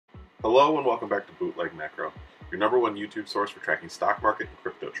Hello and welcome back to Bootleg Macro, your number one YouTube source for tracking stock market and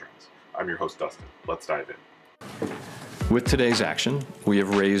crypto trends. I'm your host Dustin. Let's dive in. With today's action, we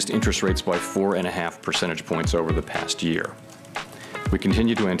have raised interest rates by 4.5 percentage points over the past year. We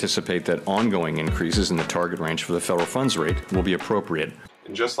continue to anticipate that ongoing increases in the target range for the federal funds rate will be appropriate.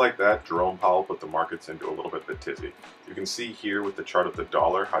 And just like that, Jerome Powell put the markets into a little bit of a tizzy. You can see here with the chart of the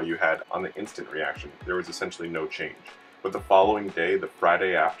dollar how you had on the instant reaction, there was essentially no change. But the following day, the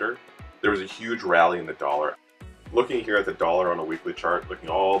Friday after, there was a huge rally in the dollar. Looking here at the dollar on a weekly chart, looking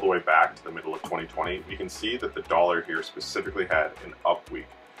all the way back to the middle of 2020, we can see that the dollar here specifically had an up week,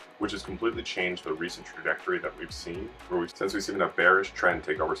 which has completely changed the recent trajectory that we've seen, since we've seen a bearish trend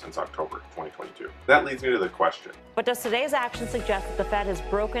take over since October 2022. That leads me to the question. But does today's action suggest that the Fed has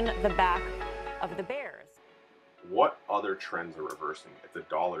broken the back of the bears? What other trends are reversing if the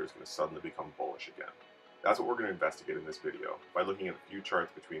dollar is going to suddenly become bullish again? That's what we're going to investigate in this video by looking at a few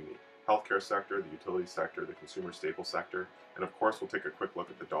charts between the healthcare sector, the utility sector, the consumer staple sector, and of course we'll take a quick look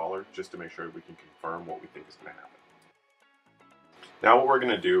at the dollar just to make sure we can confirm what we think is going to happen. Now what we're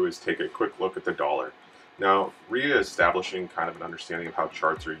going to do is take a quick look at the dollar. Now, re-establishing kind of an understanding of how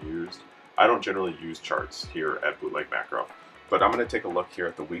charts are used. I don't generally use charts here at Bootleg Macro, but I'm going to take a look here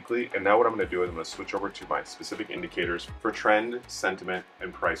at the weekly, and now what I'm going to do is I'm going to switch over to my specific indicators for trend, sentiment,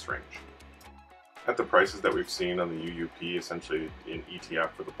 and price range. At the prices that we've seen on the UUP, essentially in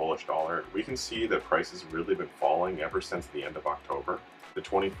ETF for the bullish dollar, we can see that prices have really been falling ever since the end of October. The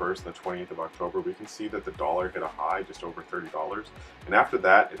 21st and the 20th of October, we can see that the dollar hit a high just over $30, and after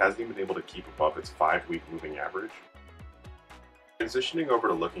that, it hasn't even been able to keep above its 5-week moving average. Transitioning over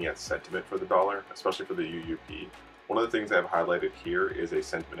to looking at sentiment for the dollar, especially for the UUP, one of the things I've highlighted here is a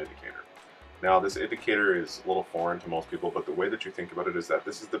sentiment indicator. Now, this indicator is a little foreign to most people, but the way that you think about it is that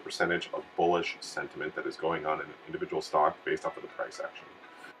this is the percentage of bullish sentiment that is going on in an individual stock based off of the price action.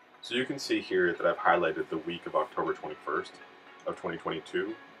 So you can see here that I've highlighted the week of October 21st of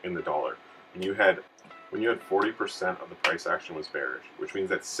 2022 in the dollar. When you had 40% of the price action was bearish, which means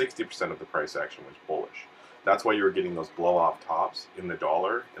that 60% of the price action was bullish. That's why you were getting those blow-off tops in the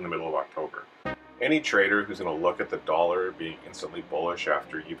dollar in the middle of October. Any trader who's going to look at the dollar being instantly bullish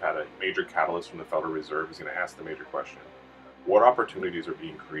after you've had a major catalyst from the Federal Reserve is going to ask the major question. What opportunities are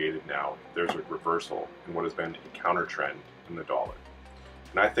being created now if there's a reversal in what has been a counter trend in the dollar?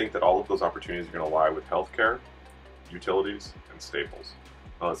 And I think that all of those opportunities are going to lie with healthcare, utilities, and staples.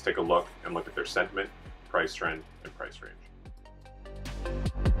 Now let's take a look at their sentiment, price trend, and price range.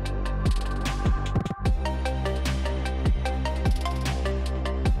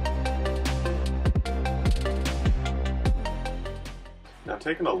 Now,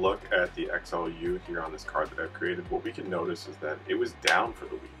 taking a look at the XLU here on this card that I've created, what we can notice is that it was down for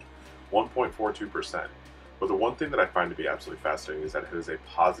the week, 1.42%. But the one thing that I find to be absolutely fascinating is that it has a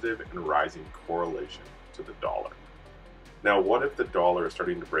positive and rising correlation to the dollar. Now, what if the dollar is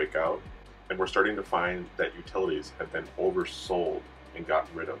starting to break out and we're starting to find that utilities have been oversold and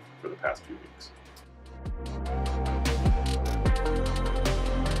gotten rid of for the past few weeks?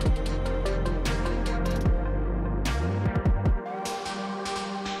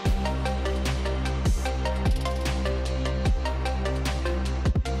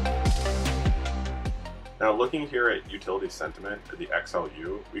 Now, looking here at utility sentiment, or the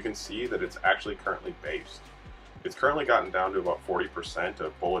XLU, we can see that it's actually currently based. It's currently gotten down to about 40%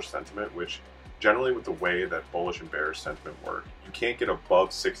 of bullish sentiment, which generally with the way that bullish and bearish sentiment work, you can't get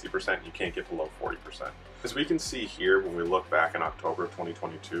above 60%, you can't get below 40%. As we can see here, when we look back in October of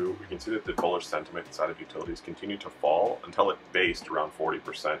 2022, we can see that the bullish sentiment inside of utilities continued to fall until it based around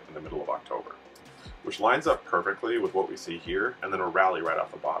 40% in the middle of October, which lines up perfectly with what we see here, and then a rally right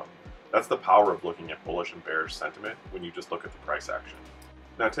off the bottom. That's the power of looking at bullish and bearish sentiment when you just look at the price action.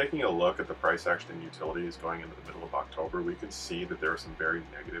 Now, taking a look at the price action in utilities going into the middle of October, we can see that there is some very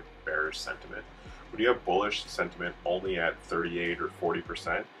negative bearish sentiment. When you have bullish sentiment only at 38 or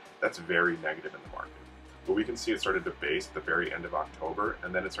 40%, that's very negative in the market. But we can see it started to base at the very end of October,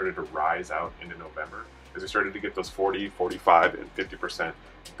 and then it started to rise out into November as we started to get those 40, 45, and 50%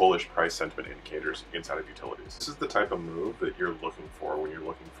 bullish price sentiment indicators inside of utilities. This is the type of move that you're looking for when you're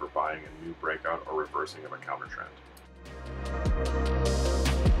looking for buying a new breakout or reversing of a counter trend.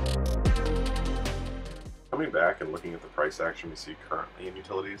 Coming back and looking at the price action we see currently in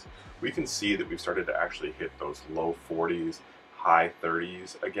utilities, we can see that we've started to actually hit those low 40s, high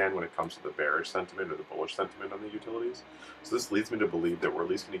 30s again when it comes to the bearish sentiment or the bullish sentiment on the utilities. So this leads me to believe that we're at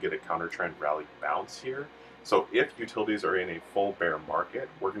least going to get a counter trend rally bounce here. So if utilities are in a full bear market,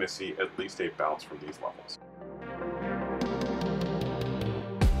 we're going to see at least a bounce from these levels.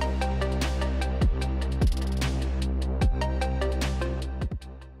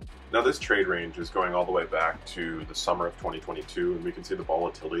 Now this trade range is going all the way back to the summer of 2022, and we can see the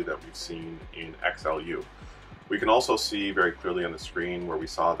volatility that we've seen in XLU. We can also see very clearly on the screen where we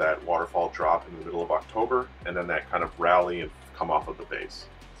saw that waterfall drop in the middle of October, and then that kind of rally and come off of the base.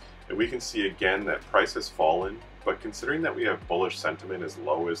 And we can see again that price has fallen, but considering that we have bullish sentiment as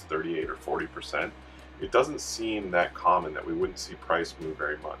low as 38 or 40%, it doesn't seem that common that we wouldn't see price move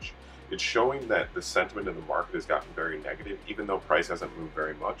very much. It's showing that the sentiment in the market has gotten very negative, even though price hasn't moved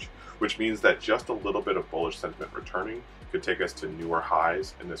very much, which means that just a little bit of bullish sentiment returning could take us to newer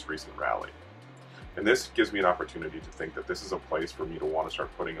highs in this recent rally. And this gives me an opportunity to think that this is a place for me to want to start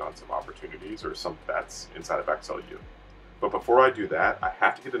putting on some opportunities or some bets inside of XLU. But before I do that, I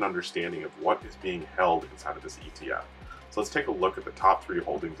have to get an understanding of what is being held inside of this ETF. So let's take a look at the top 3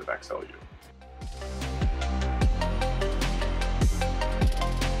 holdings of XLU.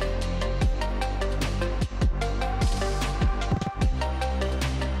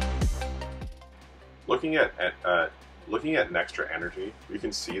 Looking at Nextra Energy, we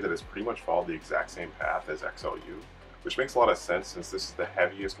can see that it's pretty much followed the exact same path as XLU, which makes a lot of sense since this is the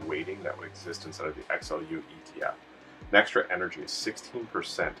heaviest weighting that would exist inside of the XLU ETF. Nextra Energy is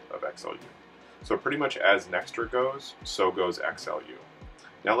 16% of XLU. So pretty much as Nextra goes, so goes XLU.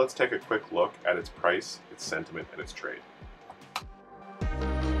 Now let's take a quick look at its price, its sentiment, and its trade.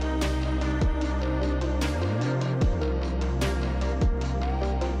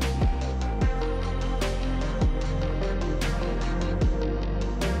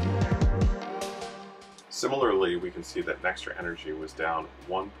 Similarly, we can see that Nextra Energy was down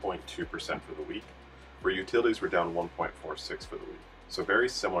 1.2% for the week, where utilities were down 1.46% for the week. So very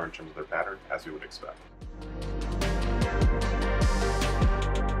similar in terms of their pattern, as we would expect.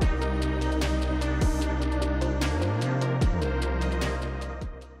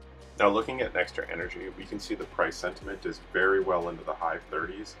 Now looking at Nextra Energy, we can see the price sentiment is very well into the high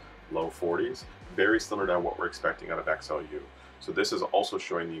 30s, low 40s, very similar to what we're expecting out of XLU. So this is also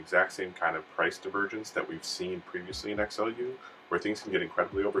showing the exact same kind of price divergence that we've seen previously in XLU, where things can get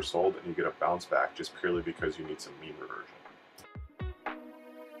incredibly oversold and you get a bounce back just purely because you need some mean reversion.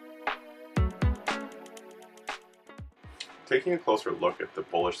 Taking a closer look at the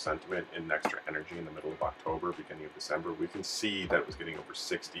bullish sentiment in Nextra Energy in the middle of October, beginning of December, we can see that it was getting over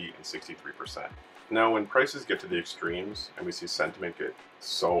 60 and 63%. Now, when prices get to the extremes and we see sentiment get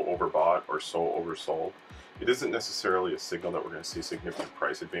so overbought or so oversold, it isn't necessarily a signal that we're going to see significant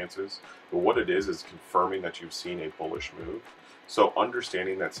price advances, but what it is confirming that you've seen a bullish move. So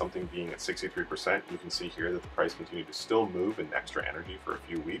understanding that something being at 63%, you can see here that the price continued to still move in Nextra Energy for a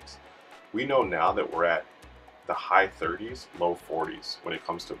few weeks. We know now that we're at the high 30s, low 40s when it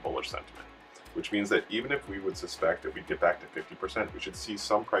comes to bullish sentiment, which means that even if we would suspect that we'd get back to 50%, we should see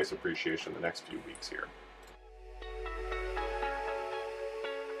some price appreciation in the next few weeks here.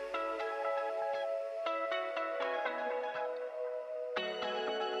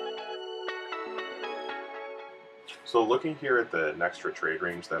 So looking here at the Nextra trade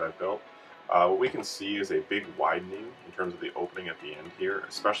range that I've built, what we can see is a big widening in terms of the opening at the end here,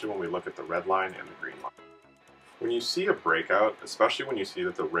 especially when we look at the red line and the green line. When you see a breakout, especially when you see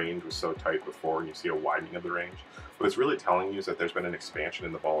that the range was so tight before and you see a widening of the range, what it's really telling you is that there's been an expansion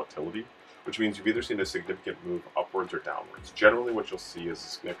in the volatility, which means you've either seen a significant move upwards or downwards. Generally what you'll see is a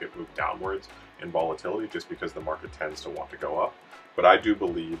significant move downwards in volatility just because the market tends to want to go up. But I do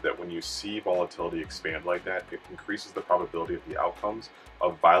believe that when you see volatility expand like that, it increases the probability of the outcomes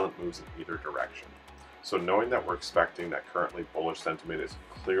of violent moves in either direction. So knowing that we're expecting that currently bullish sentiment is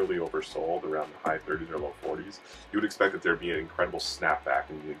clearly oversold around the high 30s or low 40s, you would expect that there'd be an incredible snapback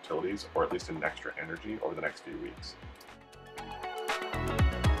in the utilities, or at least in Nextra Energy, over the next few weeks.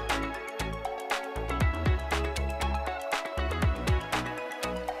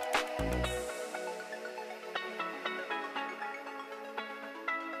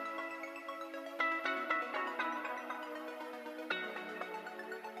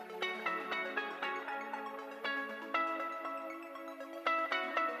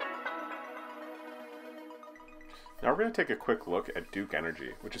 Now we're going to take a quick look at Duke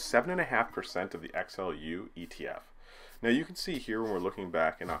Energy, which is 7.5% of the XLU ETF. Now you can see here when we're looking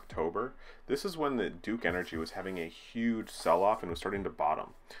back in October, this is when the Duke Energy was having a huge sell-off and was starting to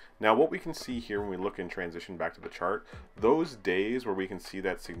bottom. Now what we can see here when we look and transition back to the chart, those days where we can see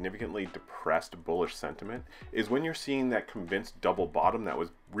that significantly depressed bullish sentiment is when you're seeing that convinced double bottom that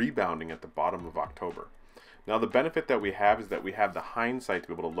was rebounding at the bottom of October. Now the benefit that we have is that we have the hindsight to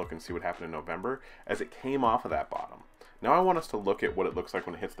be able to look and see what happened in November as it came off of that bottom. Now I want us to look at what it looks like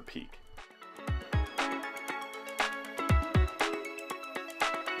when it hits the peak.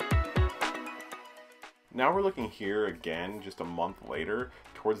 Now we're looking here again just a month later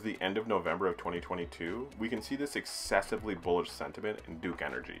to towards the end of November of 2022, we can see this excessively bullish sentiment in Duke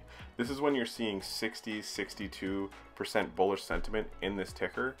Energy. This is when you're seeing 60, 62% bullish sentiment in this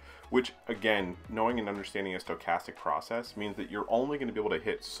ticker, which again, knowing and understanding a stochastic process means that you're only going to be able to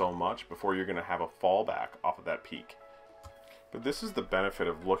hit so much before you're going to have a fallback off of that peak. But this is the benefit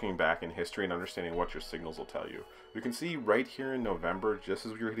of looking back in history and understanding what your signals will tell you. We can see right here in November, just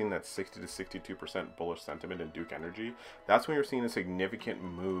as we were hitting that 60 to 62% bullish sentiment in Duke Energy, that's when you're seeing a significant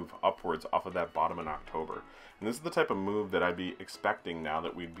move upwards off of that bottom in October. And this is the type of move that I'd be expecting now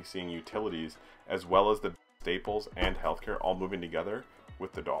that we'd be seeing utilities as well as the staples and healthcare all moving together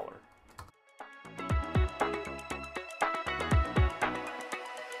with the dollar.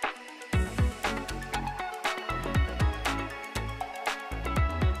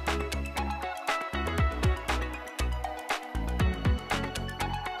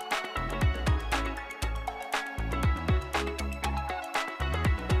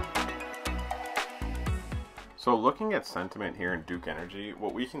 So looking at sentiment here in Duke Energy,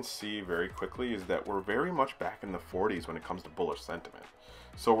 what we can see very quickly is that we're very much back in the 40s when it comes to bullish sentiment.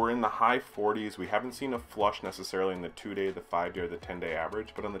 So we're in the high 40s. We haven't seen a flush necessarily in the 2-day, the 5-day, or the 10-day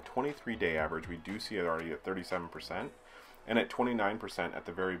average, but on the 23-day average, we do see it already at 37% and at 29% at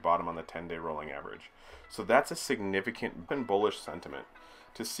the very bottom on the 10-day rolling average. So that's a significant bullish sentiment.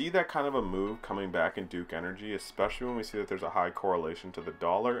 To see that kind of a move coming back in Duke Energy, especially when we see that there's a high correlation to the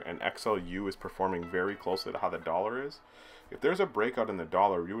dollar and XLU is performing very closely to how the dollar is, if there's a breakout in the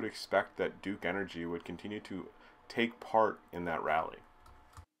dollar, you would expect that Duke Energy would continue to take part in that rally.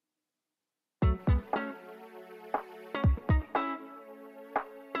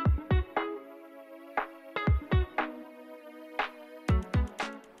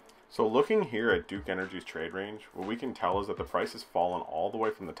 So looking here at Duke Energy's trade range, what we can tell is that the price has fallen all the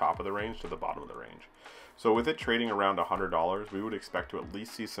way from the top of the range to the bottom of the range. So with it trading around $100, we would expect to at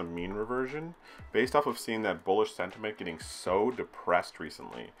least see some mean reversion based off of seeing that bullish sentiment getting so depressed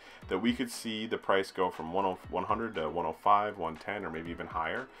recently that we could see the price go from 100 to 105, 110, or maybe even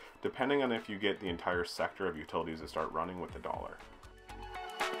higher, depending on if you get the entire sector of utilities to start running with the dollar.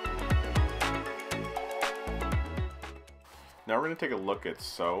 Now we're going to take a look at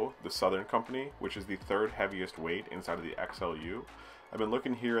SO, the Southern Company, which is the third heaviest weight inside of the XLU. I've been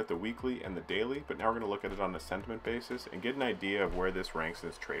looking here at the weekly and the daily, but now we're going to look at it on a sentiment basis and get an idea of where this ranks in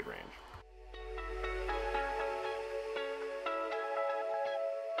its trade range.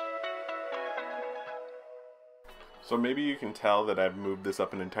 So maybe you can tell that I've moved this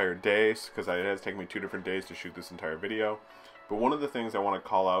up an entire day because it has taken me 2 different days to shoot this entire video. But one of the things I want to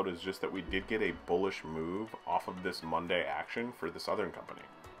call out is just that we did get a bullish move off of this Monday action for the Southern Company.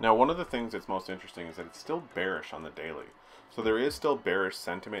 Now, one of the things that's most interesting is that it's still bearish on the daily. So there is still bearish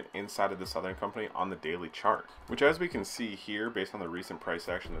sentiment inside of the Southern Company on the daily chart, which as we can see here, based on the recent price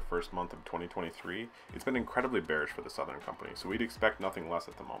action the first month of 2023, it's been incredibly bearish for the Southern Company. So we'd expect nothing less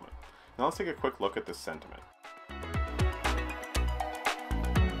at the moment. Now let's take a quick look at the sentiment.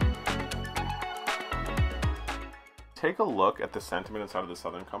 Take a look at the sentiment inside of the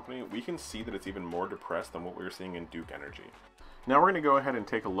Southern Company. We can see that it's even more depressed than what we were seeing in Duke Energy. Now we're going to go ahead and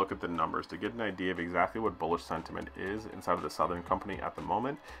take a look at the numbers to get an idea of exactly what bullish sentiment is inside of the Southern Company at the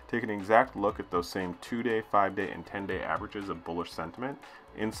moment. Take an exact look at those same 2-day, 5-day, and 10-day averages of bullish sentiment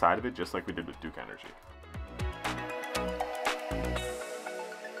inside of it, just like we did with Duke Energy.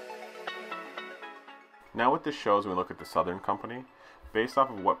 Now what this shows when we look at the Southern Company, based off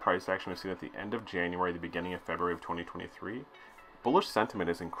of what price action we've seen at the end of January, the beginning of February of 2023, bullish sentiment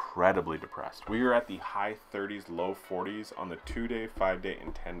is incredibly depressed. We are at the high 30s, low 40s on the 2-day, 5-day,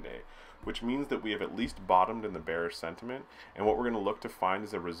 and 10-day, which means that we have at least bottomed in the bearish sentiment, and what we're going to look to find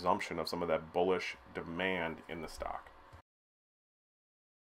is a resumption of some of that bullish demand in the stock.